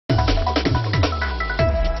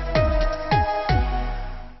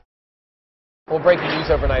Well, breaking news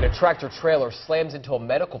overnight, a tractor trailer slams into a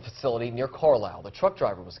medical facility near Carlisle. The truck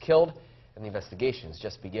driver was killed, and the investigation is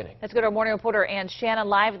just beginning. Let's go to our morning reporter Ann Shannon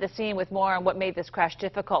live at the scene with more on what made this crash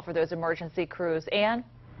difficult for those emergency crews. Ann?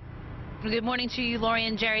 Good morning to you, Lori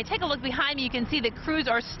and Jerry. Take a look behind me. You can see the crews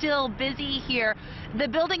are still busy here. The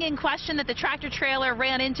building in question that the tractor trailer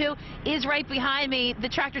ran into is right behind me. The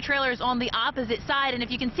tractor trailer is on the opposite side, and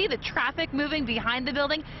if you can see the traffic moving behind the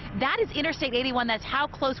building, that is Interstate 81. That's how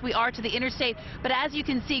close we are to the interstate. But as you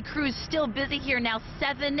can see, crews still busy here now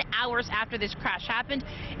 7 hours after this crash happened.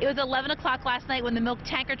 It was 11 o'clock last night when the milk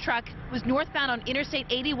tanker truck was northbound on Interstate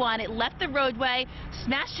 81. It left the roadway,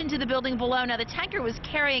 smashed into the building below. Now, the tanker was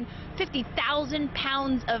carrying 50,000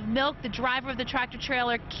 pounds of milk. The driver of the tractor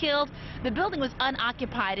trailer killed. The building was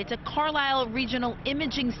unoccupied. It's a Carlisle Regional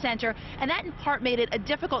Imaging Center, and that in part made it a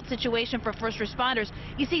difficult situation for first responders.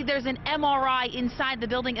 You see, there's an MRI inside the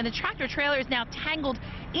building, and the tractor trailer is now tangled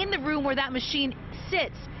in the room where that machine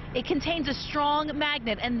sits. It contains a strong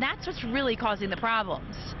magnet, and that's what's really causing the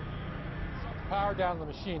problems. Power down the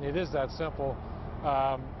machine, it is that simple.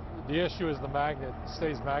 The issue is the magnet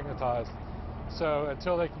stays magnetized. So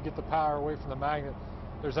until they can get the power away from the magnet,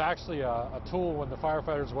 there's actually a tool. When the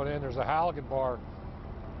firefighters went in, there's a halogen bar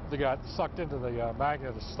that got sucked into the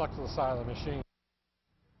magnet, that's stuck to the side of the machine.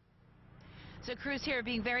 So crews here are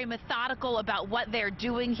being very methodical about what they're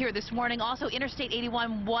doing here this morning. Also, Interstate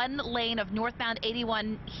 81, one lane of northbound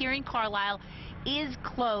 81 here in Carlisle is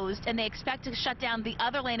closed, and they expect to shut down the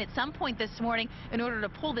other lane at some point this morning in order to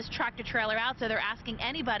pull this tractor trailer out. So they're asking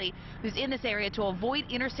anybody who's in this area to avoid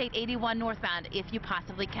Interstate 81 northbound if you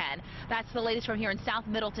possibly can. That's the latest from here in South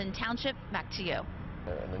Middleton Township. Back to you.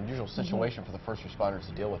 An unusual situation for the first responders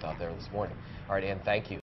to deal with out there this morning. All right, Ann, thank you.